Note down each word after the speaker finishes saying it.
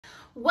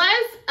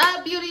What's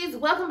up, beauties?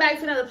 Welcome back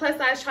to another plus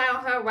size try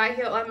on haul right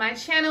here on my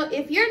channel.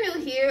 If you're new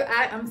here,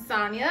 I am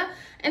Sonja,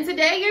 and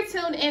today you're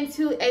tuned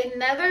into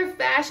another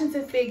fashion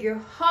to figure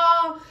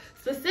haul.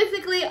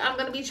 Specifically, I'm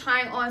going to be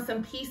trying on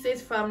some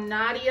pieces from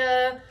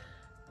Nadia.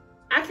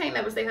 I can't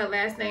never say her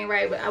last name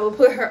right, but I will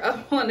put her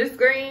up on the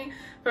screen.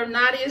 From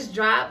Nadia's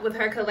drop with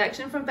her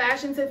collection from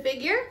Fashion to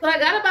Figure. So I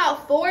got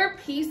about 4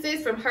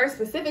 pieces from her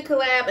specific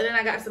collab, and then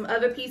I got some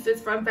other pieces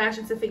from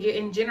Fashion to Figure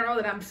in general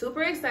that I'm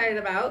super excited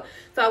about.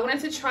 So I wanted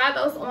to try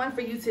those on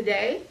for you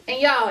today.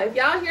 And y'all, if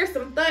y'all hear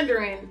some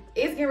thundering,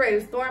 it's getting ready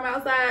to storm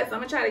outside. So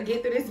I'm gonna try to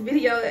get through this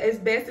video as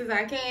best as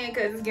I can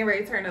because it's getting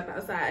ready to turn up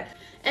outside.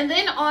 And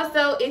then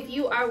also, if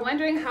you are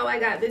wondering how I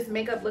got this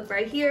makeup look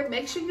right here,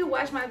 make sure you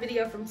watch my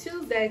video from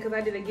Tuesday because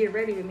I did a get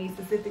ready with me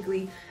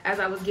specifically as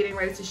I was getting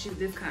ready to shoot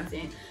this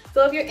content.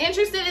 So if you're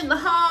interested in the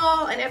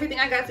haul and everything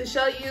I got to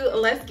show you,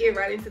 let's get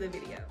right into the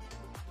video.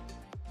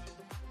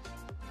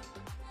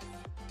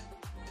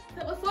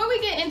 So before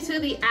we get into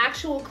the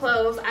actual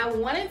clothes, I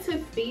wanted to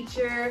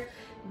feature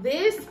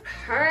this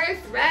purse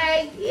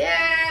right here.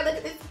 Look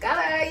at this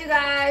color, you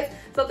guys.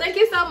 So thank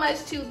you so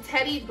much to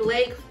Teddy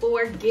Blake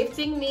for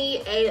gifting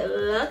me a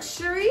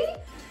luxury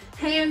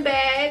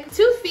handbag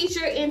to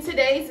feature in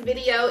today's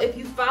video. If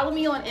you follow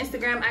me on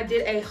Instagram, I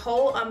did a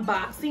whole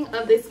unboxing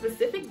of this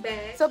specific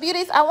bag. So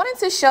beauties, I wanted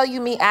to show you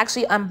me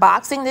actually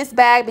unboxing this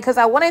bag because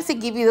I wanted to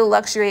give you the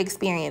luxury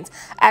experience.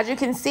 As you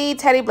can see,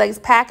 Teddy Blake's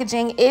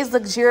packaging is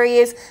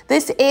luxurious.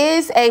 This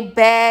is a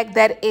bag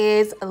that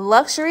is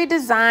luxury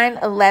design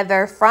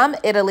leather from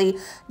Italy,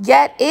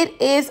 yet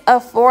it is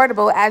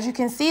affordable. As you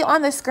can see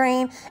on the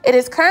screen, it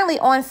is currently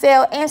on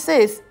sale, and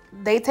sis,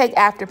 they take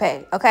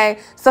Afterpay, okay?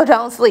 So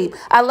don't sleep.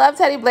 I love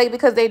Teddy Blake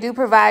because they do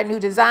provide new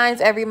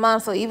designs every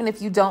month. So even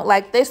if you don't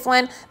like this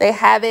one, they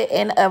have it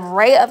in an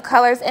array of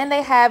colors and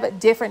they have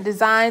different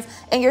designs,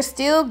 and you're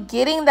still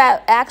getting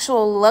that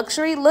actual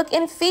luxury look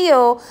and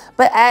feel,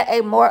 but at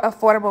a more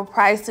affordable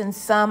price than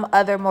some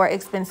other more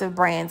expensive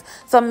brands.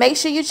 So make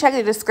sure you check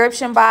the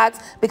description box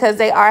because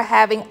they are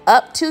having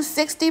up to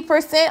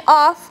 60%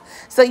 off.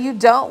 So you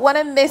don't want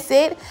to miss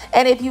it.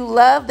 And if you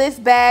love this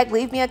bag,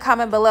 leave me a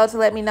comment below to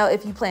let me know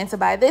if you plan to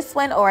buy this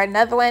one or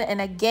another one. And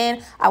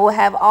again, I will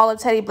have all of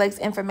Teddy Blake's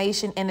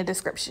information in the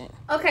description.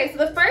 Okay, so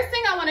the first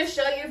thing I want to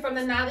show you from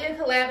the Nadia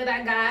collab that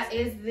I got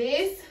is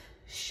this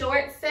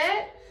short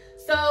set.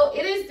 So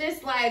it is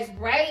this like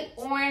bright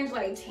orange,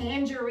 like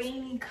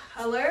tangerine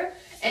color.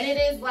 And it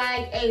is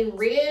like a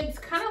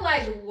ribbed, kind of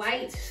like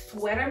light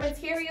sweater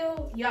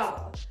material.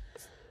 Y'all,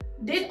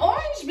 did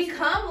orange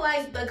become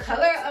like the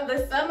color of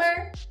the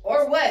summer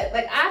or what?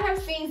 Like, I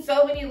have seen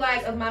so many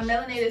like of my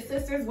melanated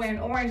sisters wearing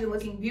orange and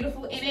looking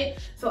beautiful in it.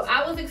 So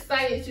I was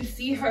excited to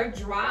see her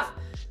drop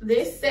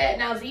this set.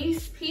 Now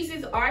these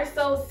pieces are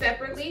sold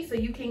separately, so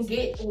you can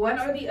get one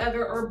or the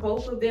other or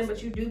both of them,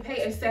 but you do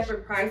pay a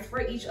separate price for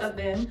each of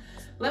them.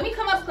 Let me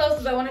come up close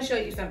because I want to show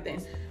you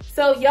something.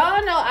 So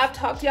y'all know I've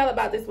talked to y'all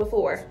about this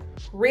before.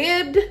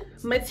 Ribbed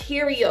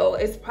material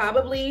is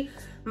probably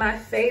my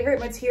favorite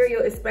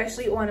material,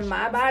 especially on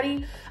my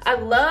body. I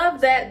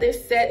love that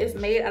this set is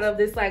made out of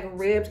this like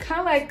ribbed,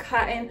 kind of like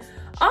cotton,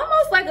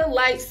 almost like a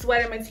light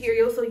sweater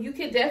material. So you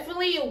could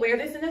definitely wear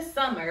this in the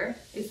summer.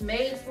 It's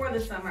made for the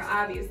summer,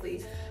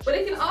 obviously, but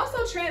it can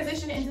also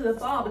transition into the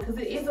fall because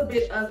it is a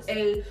bit of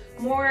a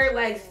more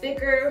like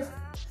thicker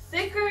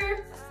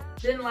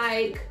than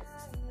like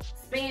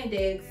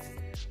spandex,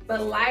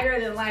 but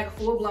lighter than like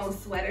full-blown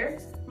sweater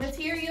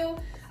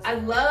material. I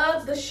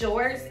love the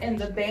shorts and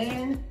the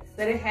band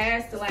that it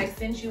has to like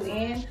cinch you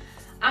in.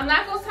 I'm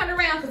not gonna turn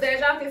around because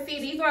as y'all can see,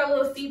 these are a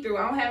little see-through.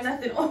 I don't have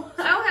nothing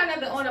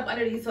on up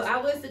under these. So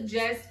I would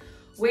suggest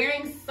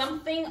wearing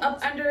something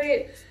up under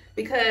it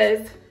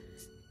because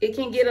it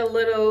can get a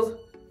little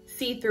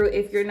see-through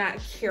if you're not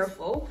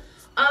careful.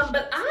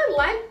 But I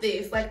like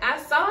this. Like, I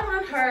saw it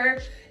on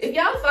her. If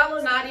y'all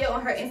follow Nadia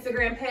on her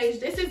Instagram page,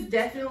 this is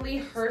definitely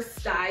her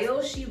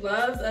style. She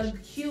loves a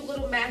cute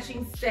little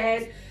matching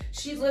set.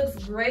 She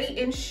looks great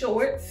in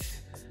shorts.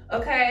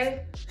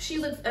 Okay, she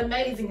looks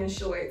amazing in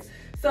shorts.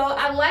 So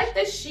I like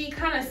that she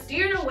kind of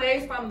steered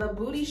away from the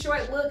booty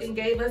short look and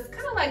gave us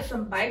kind of like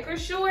some biker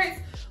shorts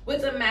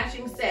with a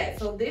matching set.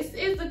 So this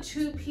is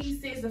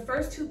the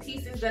first two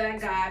pieces that I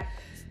got.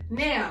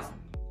 Now,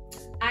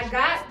 I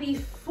got the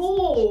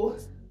full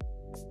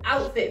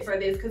outfit for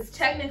this because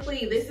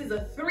technically this is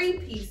a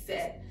 3-piece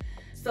set.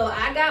 So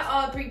I got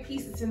all 3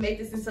 pieces to make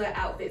this into an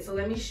outfit. So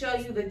let me show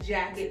you the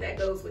jacket that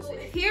goes with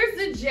it. Here's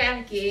the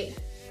jacket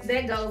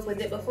that goes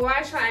with it. Before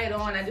I try it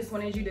on, I just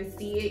wanted you to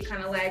see it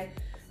kind of like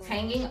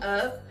hanging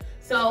up.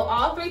 So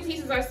all 3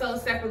 pieces are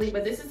sold separately,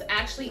 but this is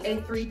actually a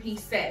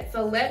 3-piece set.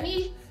 So let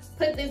me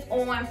put this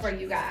on for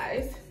you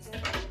guys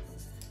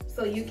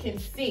so you can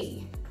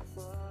see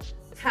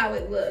how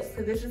it looks,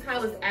 because this is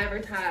how it's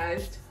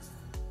advertised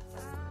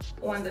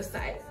on the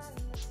site.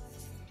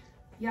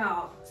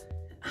 Y'all,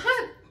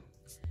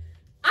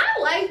 I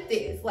like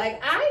this. Like,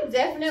 I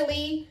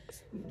definitely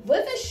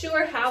wasn't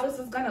sure how this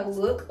was gonna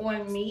look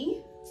on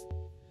me,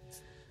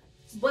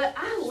 but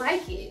I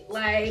like it.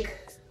 Like,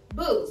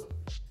 boo,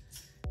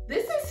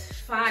 this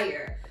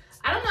fire.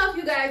 I don't know if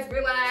you guys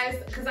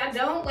realize, because I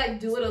don't like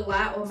do it a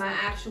lot on my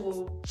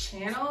actual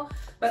channel,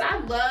 but I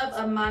love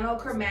a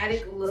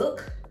monochromatic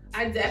look.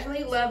 I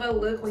definitely love a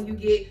look when you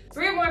get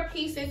 3 or more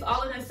pieces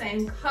all in the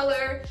same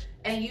color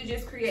and you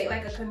just create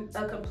like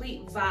a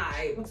complete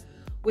vibe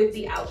with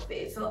the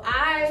outfit. So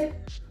I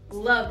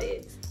love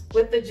it.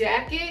 With the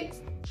jacket,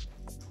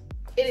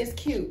 it is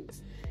cute.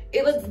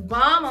 It looks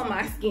bomb on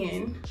my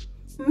skin.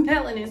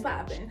 Melanin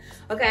popping,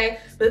 okay?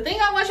 The thing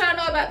I want y'all to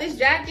know about this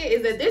jacket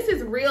is that this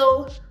is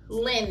real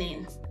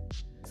linen,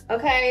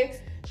 okay?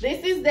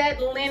 This is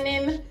that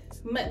linen,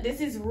 this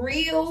is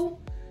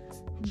real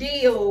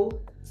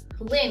deal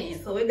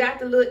linen. So it got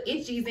the little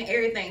itchies and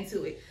everything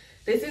to it.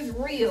 This is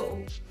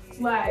real,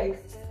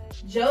 like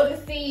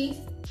Jodeci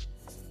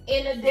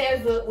in the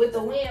desert with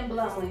the wind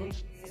blowing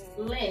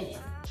linen,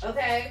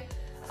 okay?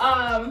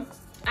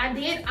 I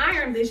did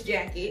iron this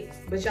jacket,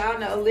 but y'all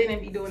know linen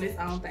be doing its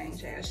own thing,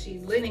 child.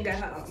 Linen got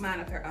her own, mind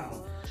of her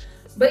own.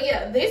 But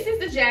yeah, this is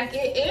the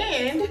jacket,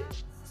 and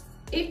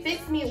it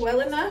fits me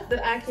well enough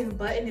that I can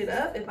button it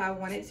up if I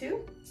wanted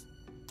to.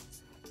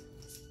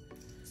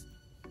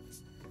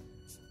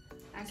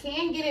 I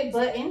can get it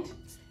buttoned.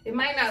 It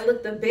might not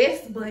look the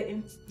best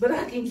button, but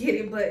I can get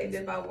it buttoned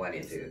if I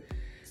wanted to.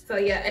 So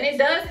yeah, and it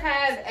does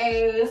have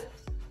a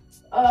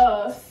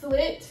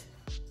slit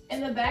in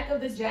the back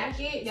of the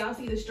jacket. Y'all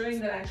see the string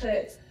that I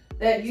cut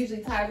that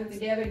usually ties it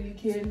together. You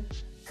can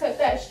cut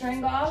that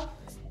string off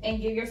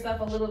and give yourself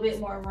a little bit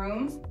more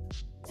room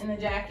in the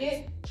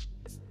jacket.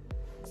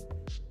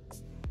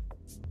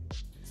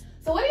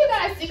 So what do you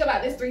guys think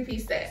about this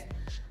 3-piece set?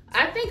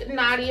 I think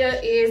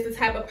Nadia is the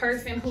type of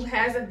person who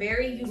has a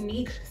very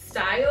unique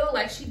style.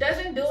 Like, she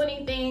doesn't do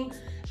anything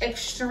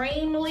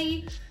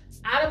extremely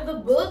out of the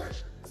book,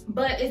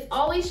 but it's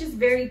always just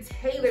very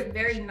tailored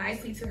very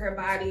nicely to her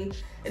body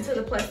and to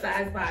the plus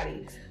size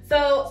body.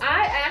 So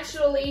I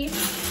actually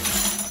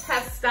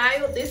have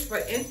styled this for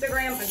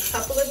Instagram a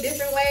couple of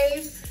different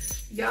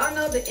ways. Y'all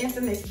know the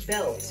infamous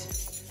belt.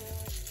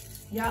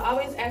 Y'all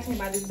always ask me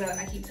about this belt and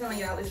I keep telling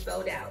y'all it's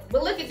sold out.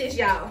 But look at this,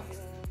 y'all.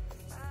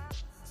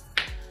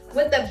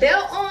 With the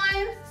belt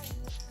on,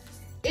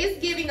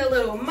 it's giving a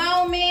little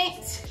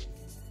moment.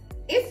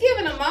 It's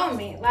giving a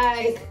moment,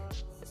 like,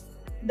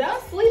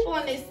 don't sleep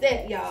on this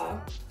set, y'all.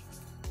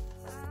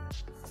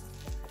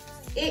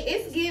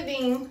 It's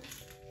giving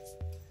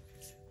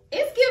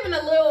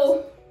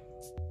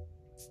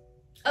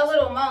a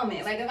little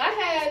moment. Like, if I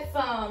had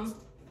some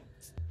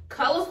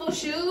colorful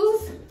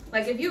shoes,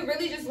 like if you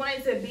really just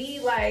wanted to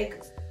be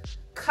like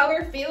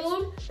color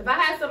filled, if I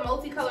had some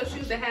multicolored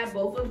shoes that had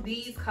both of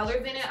these colors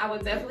in it, I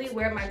would definitely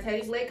wear my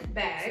Teddy Blake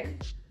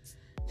bag.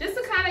 Just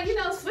to kind of, you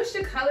know, switch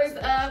the colors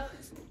up.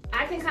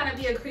 I can kind of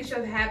be a creature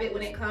of habit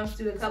when it comes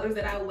to the colors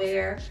that I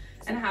wear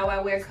and how I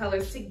wear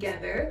colors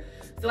together.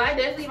 So I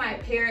definitely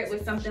might pair it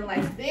with something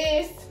like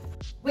this,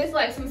 with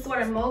like some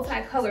sort of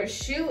multicolored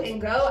shoe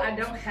and go. I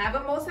don't have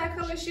a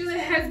multicolored shoe that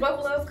has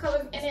both of those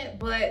colors in it,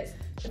 but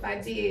if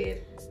I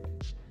did,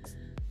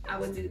 I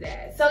would do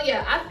that. So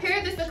yeah, I've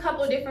paired this a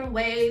couple of different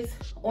ways.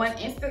 On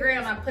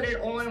Instagram, I put it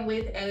on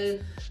with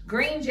a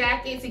green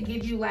jacket to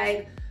give you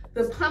like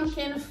the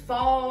pumpkin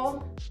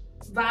fall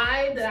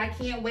vibe that I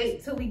can't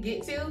wait till we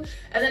get to.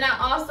 And then I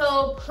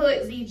also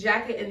put the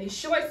jacket and the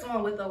shorts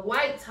on with a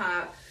white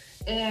top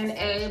and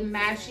a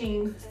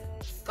matching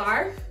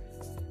scarf,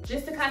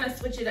 just to kind of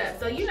switch it up.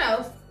 So, you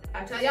know,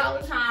 I tell y'all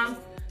all the time,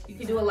 you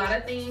can do a lot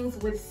of things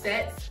with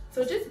sets,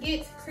 so just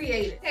get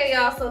creative. Hey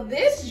y'all, so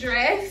this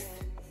dress,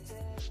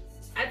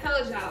 I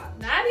told y'all,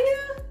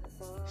 Nadia,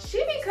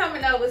 she be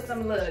coming up with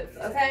some looks,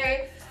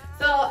 okay?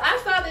 So I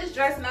saw this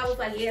dress and I was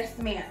like, yes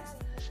ma'am,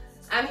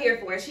 I'm here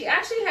for it. She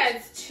actually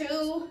has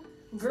 2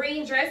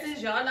 green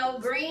dresses. Y'all know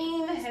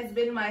green has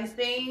been my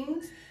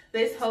thing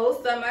this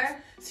whole summer.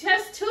 She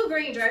has 2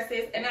 green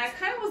dresses and I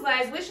kind of was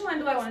like, which one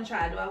do I want to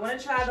try? Do I want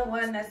to try the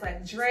one that's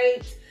like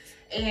draped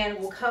and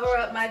will cover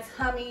up my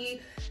tummy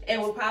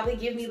and will probably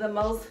give me the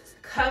most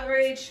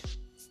coverage?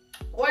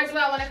 Or do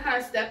I want to kind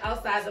of step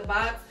outside the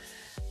box?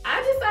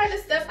 I decided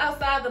to step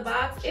outside the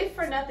box, if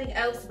for nothing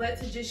else but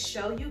to just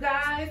show you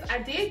guys. I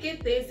did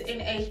get this in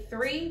a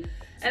 3,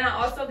 and I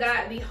also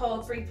got the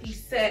whole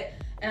 3-piece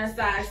set in a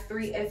size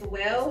 3 as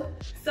well.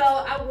 So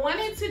I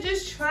wanted to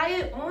just try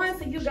it on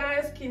so you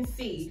guys can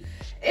see.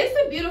 It's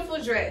a beautiful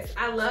dress.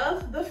 I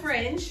love the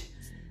fringe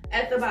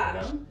at the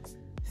bottom.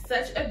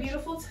 Such a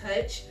beautiful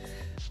touch.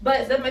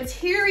 But the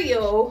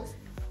material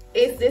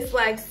is this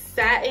like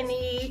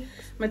satiny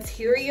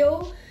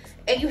material.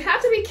 And you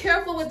have to be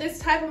careful with this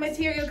type of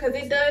material because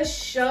it does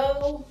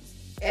show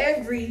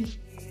every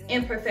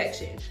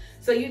imperfection.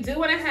 So you do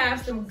want to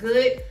have some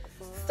good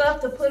stuff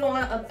to put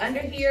on up under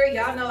here.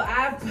 Y'all know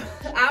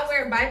I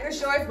wear biker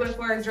shorts, but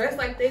for a dress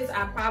like this,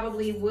 I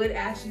probably would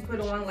actually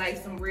put on like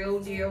some real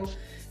deal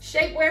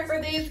shapewear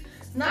for this.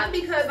 Not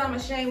because I'm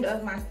ashamed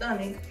of my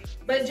stomach,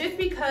 but just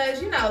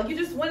because, you know, you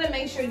just want to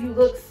make sure you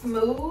look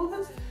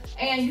smooth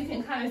and you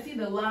can kind of see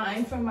the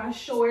line from my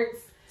shorts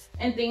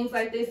and things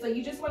like this. So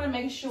you just want to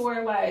make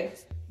sure like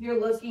you're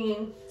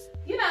looking,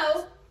 you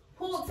know,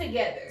 pulled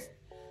together.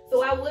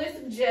 So I would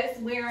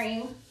suggest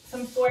wearing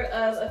some sort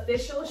of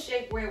official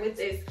shapewear with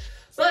this.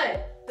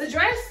 But the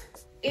dress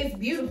is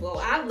beautiful.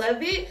 I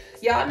love it.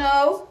 Y'all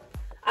know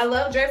I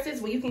love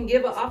dresses where you can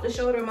give an off the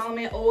shoulder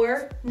moment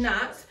or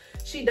not.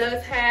 She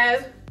does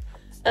have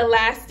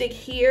elastic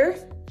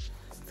here.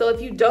 So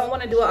if you don't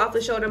want to do an off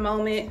the shoulder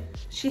moment,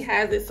 she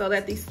has it so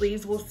that these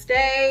sleeves will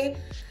stay.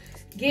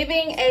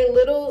 Giving a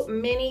little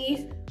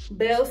mini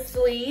bell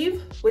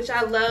sleeve, which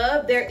I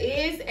love. There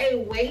is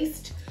a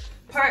waist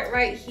part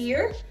right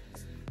here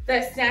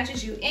that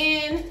snatches you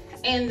in,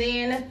 and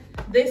then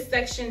this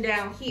section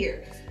down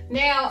here.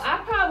 Now,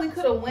 I probably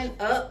could have went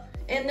up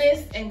in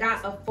this and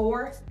got a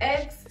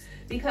 4X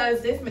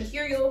because this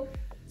material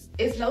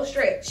is no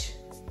stretch.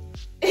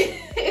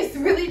 It's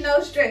really no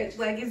stretch.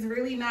 Like, it's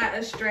really not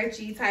a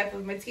stretchy type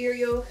of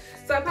material.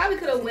 So I probably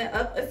could have went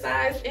up a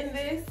size in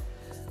this.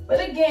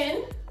 But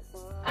again,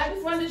 I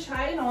just wanted to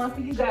try it on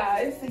for you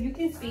guys so you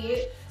can see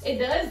it. It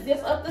does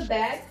zip up the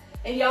back,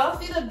 and y'all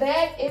see the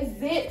back is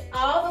zipped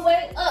all the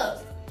way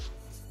up.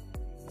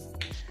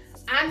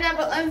 I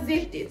never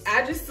unzipped it.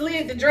 I just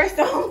slid the dress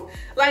on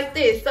like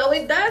this. So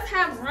it does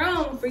have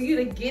room for you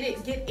to get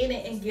in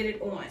it and get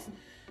it on.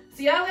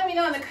 So y'all let me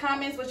know in the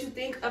comments what you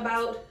think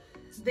about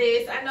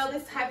this. I know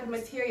this type of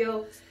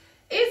material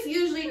is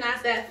usually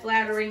not that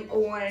flattering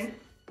on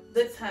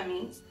the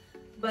tummy,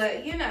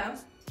 but you know,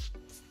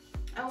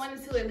 I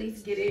wanted to at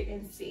least get it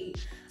and see.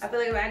 I feel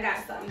like if I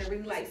got something to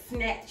really like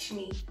snatch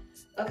me,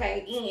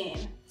 okay,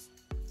 in,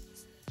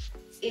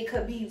 it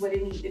could be what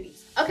it needs to be.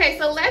 Okay,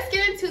 so let's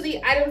get into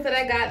the items that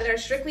I got that are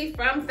strictly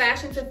from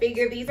Fashion to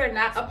Figure. These are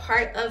not a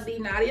part of the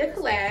Nadia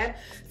collab.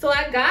 So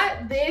I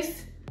got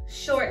this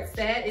short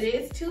set. It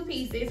is 2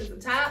 pieces. It's the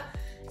top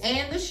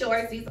and the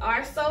shorts. These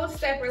are sold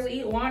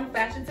separately on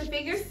Fashion to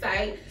Figure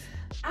site.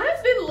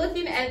 I've been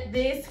looking at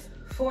this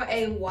for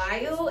a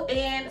while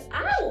and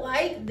I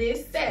like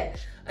this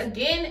set.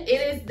 Again, it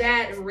is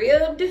that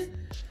ribbed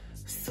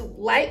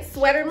light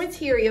sweater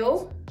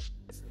material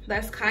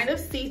that's kind of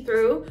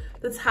see-through.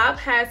 The top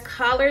has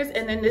collars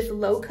and then this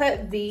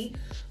low-cut V,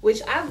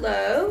 which I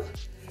love.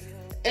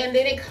 And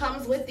then it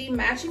comes with the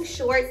matching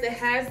shorts that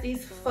has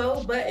these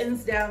faux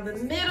buttons down the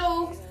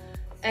middle,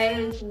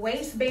 a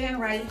waistband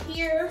right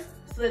here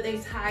so that they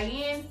tie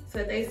in, so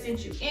that they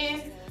cinch you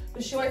in.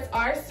 The shorts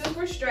are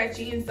super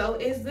stretchy and so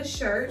is the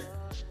shirt.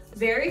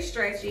 Very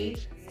stretchy.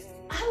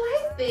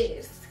 I like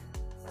this.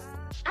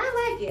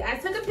 I like it. I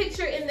took a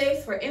picture in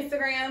this for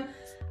Instagram.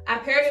 I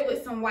paired it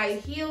with some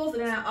white heels,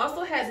 and then I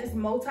also had this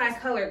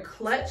multicolored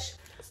clutch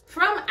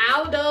from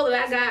Aldo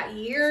that I got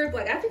years,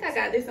 like I think I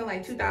got this in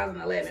like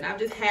 2011. I've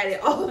just had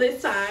it all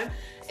this time.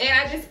 And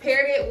I just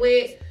paired it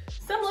with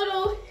some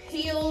little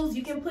heels.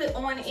 You can put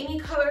on any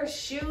color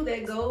shoe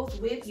that goes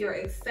with your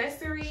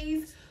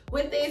accessories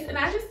with this. And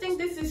I just think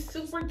this is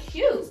super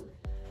cute.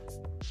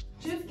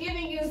 Just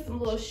giving you some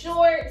little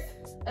shorts.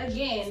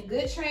 Again,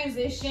 good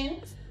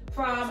transition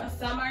from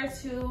summer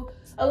to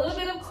a little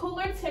bit of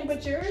cooler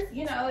temperatures.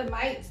 You know, it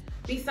might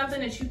be something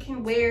that you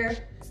can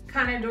wear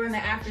kind of during the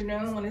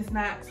afternoon when it's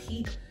not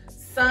peak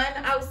sun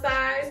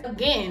outside.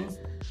 Again,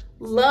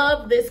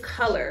 love this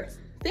color.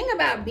 Thing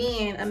about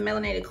being a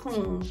melanated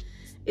queen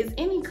is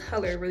any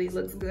color really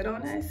looks good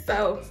on us.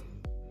 So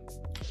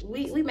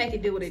we make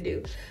it do what it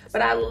do.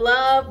 But I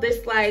love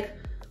this like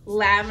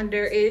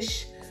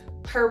lavender-ish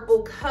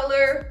purple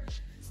color.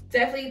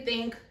 Definitely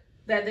think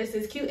that this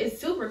is cute. It's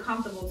super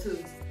comfortable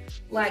too.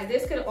 Like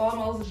this could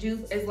almost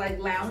do as like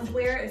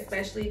loungewear,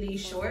 especially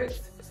these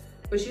shorts.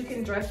 But you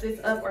can dress this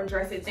up or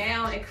dress it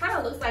down. It kind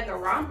of looks like a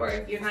romper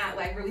if you're not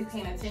like really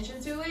paying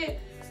attention to it,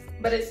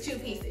 but it's 2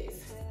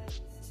 pieces.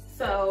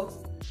 So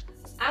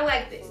I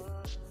like this.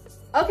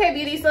 Okay,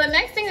 beauty, so the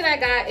next thing that I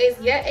got is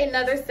yet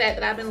another set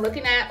that I've been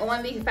looking at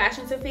on the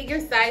Fashion to Figure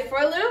site for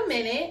a little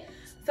minute.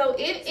 So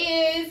it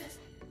is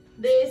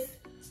this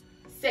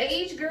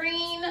sage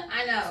green,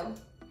 I know,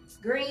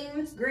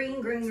 green.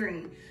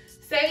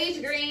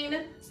 Sage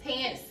green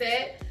pant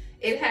set.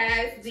 It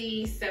has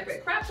the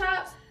separate crop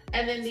top,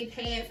 and then the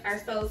pants are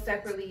sold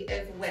separately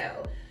as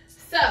well.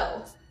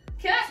 So,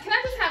 can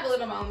I just have a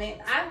little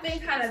moment? I've been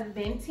kind of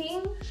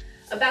venting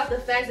about the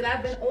fact that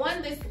I've been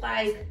on this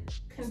like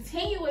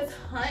continuous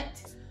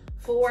hunt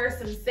for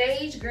some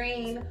sage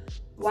green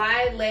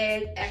wide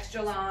leg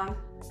extra long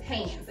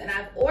pants, and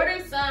I've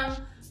ordered some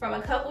from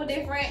a couple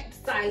different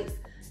sites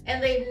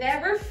and they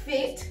never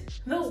fit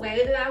the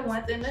way that I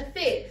want them to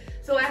fit.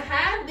 So I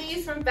have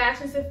these from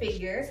Fashion to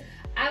Figure.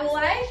 I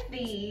like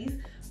these,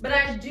 but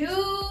I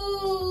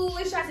do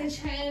wish I could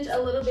change a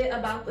little bit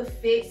about the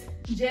fit,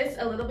 just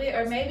a little bit,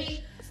 or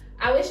maybe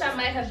I wish I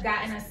might have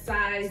gotten a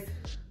size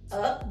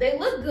up. They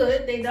look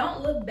good, they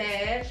don't look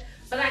bad,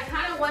 but I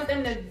kind of want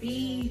them to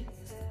be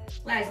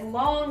like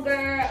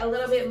longer, a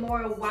little bit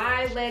more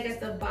wide leg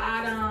at the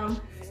bottom,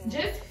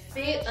 just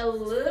fit a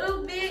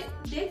little bit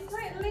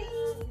differently.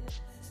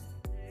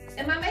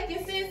 Am I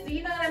making sense? Do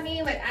you know what I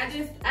mean? Like I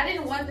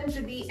didn't want them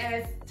to be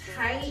as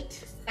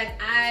tight. Like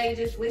I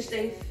just wish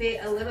they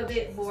fit a little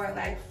bit more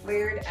like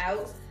flared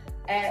out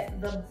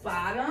at the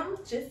bottom,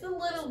 just a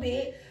little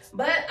bit.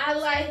 But I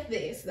like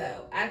this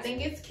though. I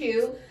think it's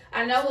cute.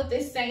 I know with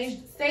this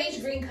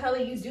sage green color,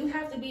 you do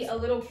have to be a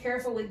little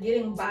careful with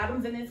getting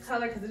bottoms in this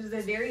color because it is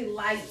a very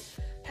light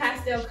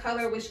pastel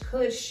color, which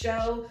could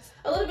show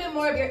a little bit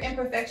more of your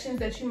imperfections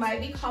that you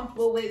might be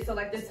comfortable with. So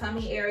like the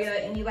tummy area,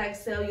 any like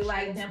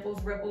cellulite,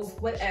 dimples, ripples,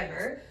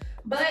 whatever.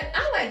 But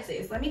I like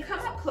this. Let me come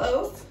up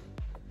close.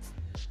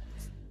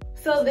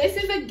 So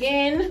this is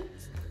again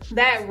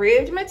that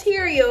ribbed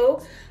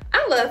material.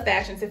 I love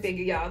fashion to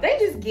figure, y'all. They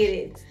just get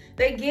it.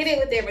 They get it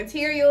with their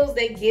materials.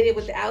 They get it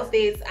with the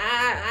outfits.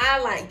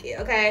 I like it,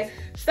 okay?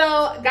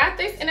 So got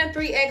this in a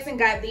 3X and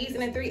got these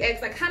in a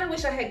 3X. I kind of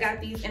wish I had got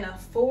these in a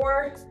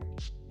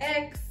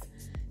 4X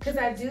because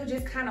I do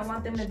just kind of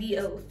want them to be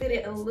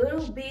fitted a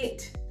little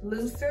bit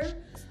looser.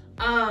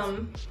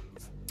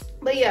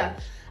 But yeah,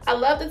 I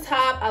love the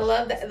top. I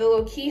love the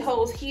little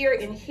keyholes here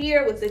and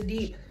here with the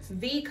deep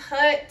V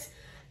cut.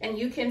 And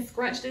you can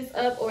scrunch this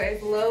up or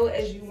as low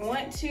as you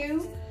want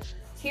to.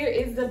 Here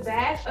is the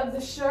back of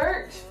the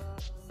shirt.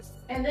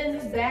 And then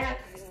the back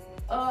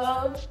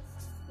of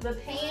the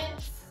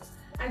pants.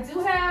 I do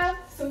have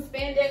some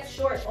spandex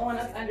shorts on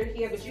up under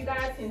here, but you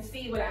guys can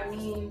see what I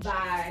mean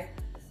by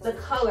the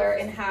color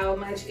and how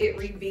much it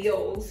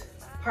reveals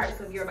parts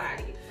of your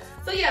body.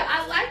 So yeah,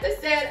 I like the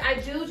set. I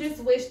do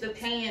just wish the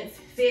pants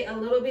fit a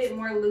little bit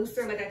more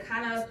looser. Like I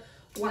kind of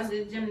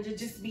wanted them to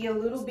just be a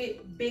little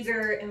bit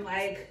bigger and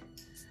like,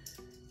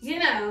 you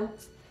know,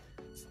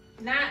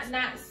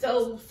 not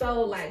so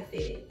light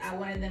fitted. I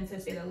wanted them to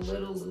fit a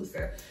little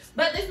looser.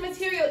 But this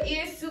material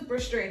is super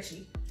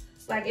stretchy.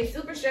 Like it's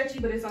super stretchy,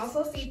 but it's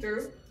also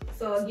see-through.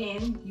 So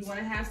again, you want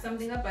to have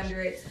something up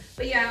under it.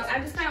 But yeah, I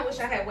just kind of wish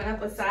I had went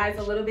up a size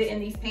a little bit in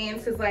these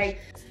pants because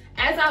like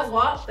as I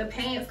walk, the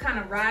pants kind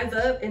of rise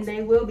up and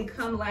they will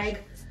become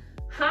like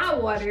high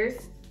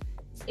waters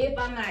if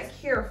I'm not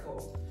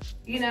careful,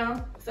 you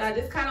know? So I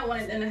just kind of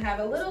wanted them to have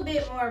a little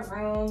bit more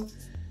room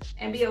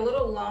and be a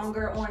little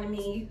longer on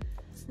me.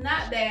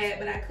 Not bad,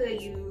 but I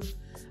feel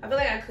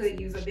like I could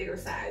use a bigger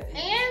size.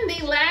 And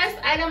the last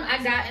item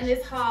I got in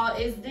this haul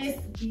is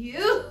this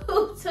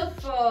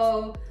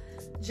beautiful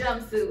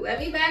jumpsuit. Let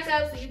me back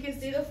up so you can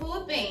see the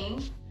full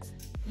thing.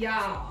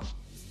 Y'all,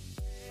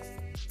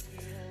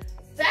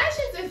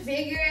 fashion to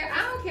figure,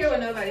 I don't care what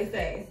nobody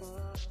say.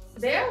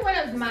 They're one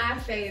of my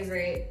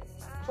favorite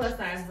plus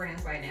size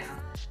brands right now.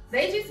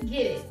 They just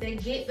get it. They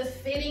get the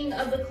fitting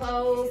of the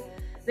clothes.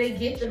 They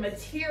get the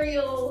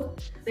material,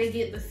 they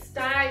get the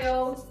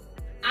style.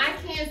 I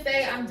can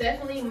say I'm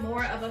definitely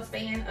more of a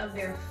fan of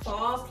their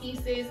fall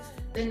pieces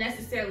than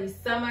necessarily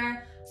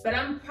summer, but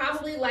I'm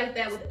probably like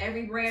that with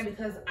every brand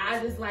because I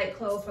just like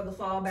clothes for the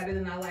fall better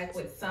than I like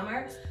with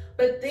summer.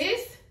 But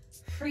this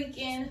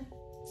freaking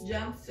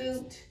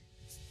jumpsuit,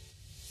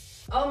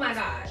 oh my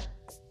God,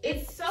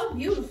 it's so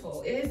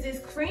beautiful. It is this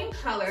cream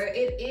color.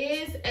 It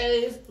is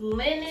a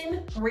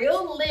linen,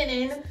 real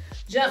linen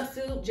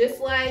jumpsuit, just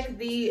like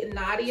the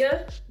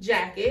Nadia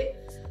jacket,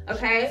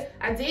 okay?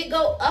 I did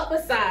go up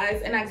a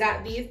size and I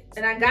got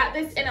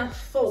this in a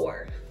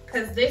 4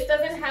 because this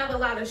doesn't have a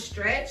lot of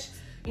stretch.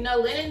 You know,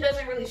 linen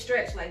doesn't really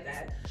stretch like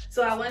that.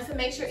 So I wanted to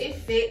make sure it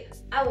fit.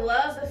 I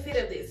love the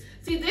fit of this.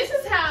 See, this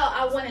is how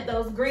I wanted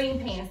those green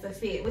pants to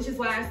fit, which is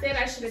why I said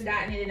I should have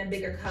gotten it in a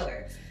bigger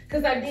color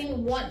because I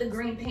didn't want the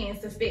green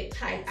pants to fit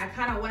tight. I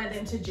kind of wanted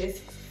them to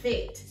just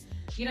fit,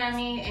 you know what I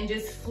mean? And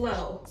just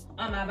flow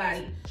on my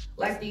body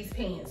like these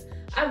pants.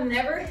 I've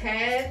never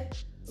had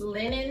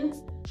linen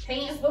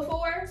pants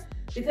before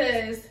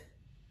because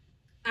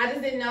I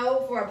just didn't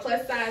know for a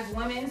plus size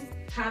woman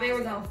how they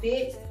were gonna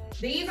fit.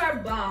 These are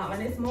bomb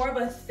and it's more of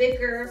a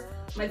thicker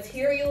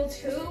material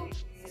too.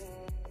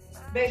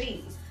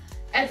 Baby,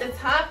 at the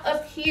top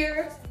up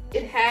here,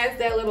 it has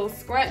that little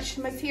scrunch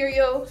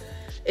material.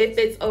 It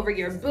fits over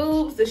your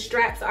boobs. The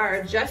straps are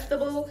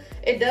adjustable.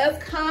 It does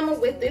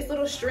come with this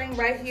little string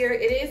right here.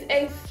 It is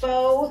a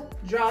faux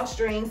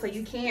drawstring, so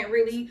you can't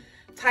really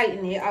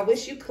tighten it. I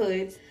wish you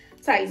could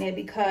tighten it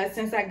because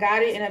since I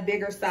got it in a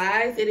bigger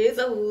size, it is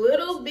a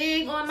little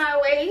big on my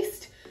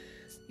waist.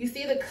 You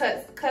see the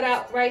cut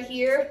out right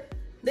here.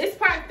 This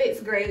part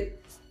fits great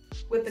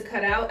with the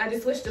cutout. I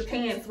just wish the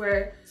pants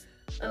were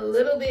a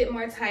little bit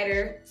more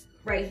tighter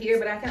right here,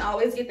 but I can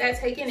always get that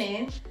taken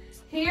in.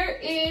 Here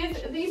is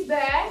the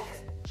back.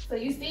 So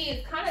you see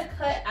it's kind of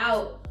cut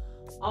out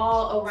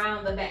all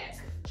around the back.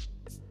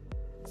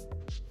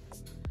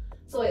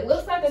 So it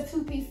looks like a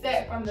 2-piece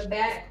set from the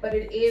back, but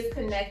it is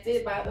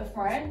connected by the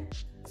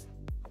front.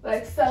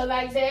 Like so,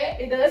 like that.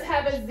 It does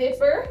have a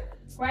zipper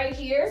right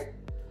here.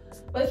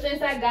 But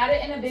since I got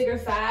it in a bigger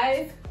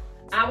size,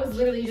 I was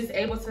literally just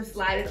able to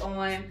slide it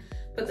on,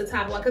 put the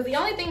top on. Because the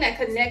only thing that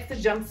connects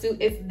the jumpsuit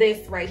is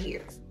this right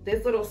here.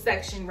 This little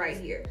section right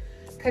here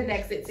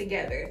connects it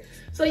together.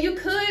 So you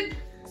could,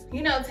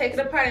 you know, take it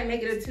apart and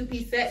make it a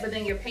 2-piece set, but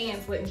then your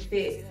pants wouldn't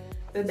fit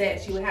the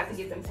best. You would have to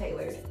get them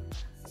tailored.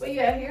 But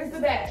yeah, here's the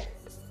back.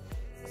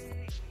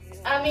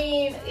 I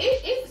mean,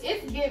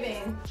 it's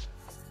giving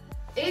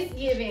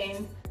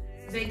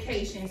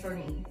vacation for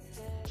me.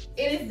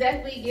 It is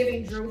definitely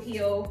giving Drew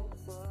Hill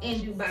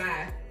in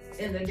Dubai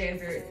in the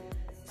desert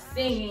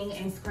singing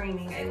and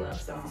screaming a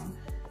love song.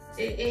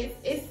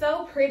 It's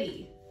so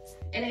pretty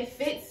and it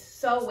fits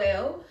so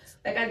well.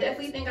 Like, I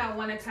definitely think I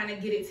want to kind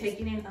of get it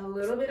taken in a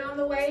little bit on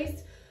the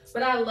waist,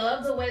 but I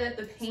love the way that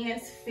the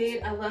pants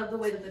fit. I love the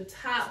way that the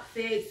top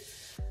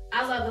fits.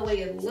 I love the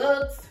way it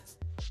looks.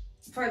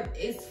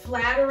 It's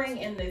flattering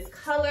in this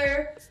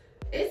color.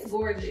 It's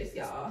gorgeous,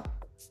 y'all.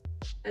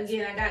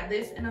 Again, I got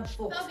this in a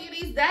full. So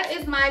beauties, that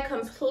is my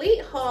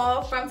complete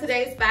haul from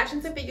today's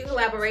Fashion to Figure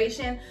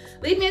collaboration.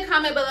 Leave me a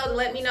comment below to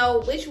let me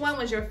know which one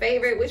was your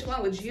favorite, which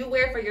one would you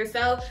wear for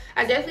yourself.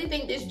 I definitely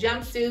think this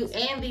jumpsuit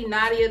and the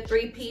Nadia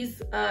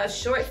 3-piece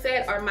short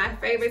set are my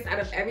favorites out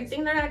of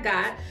everything that I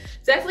got.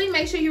 Definitely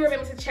make sure you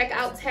remember to check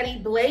out Teddy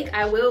Blake.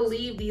 I will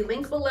leave the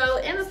link below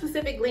and a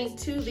specific link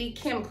to the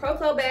Kim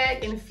Croco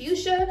bag in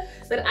fuchsia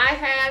that I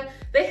have.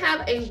 They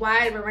have a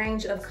wide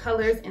range of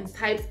colors and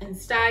types and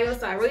styles,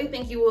 so I really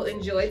think you will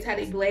enjoy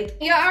Teddy Blake.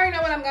 Y'all already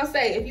know what I'm gonna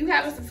say. If you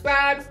haven't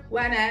subscribed,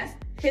 why not?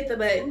 Hit the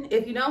button.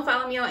 If you don't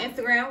follow me on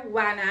Instagram,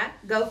 why not?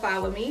 Go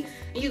follow me.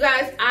 And you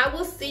guys, I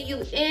will see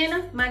you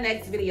in my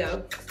next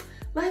video.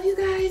 Love you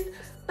guys.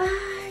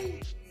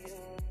 Bye.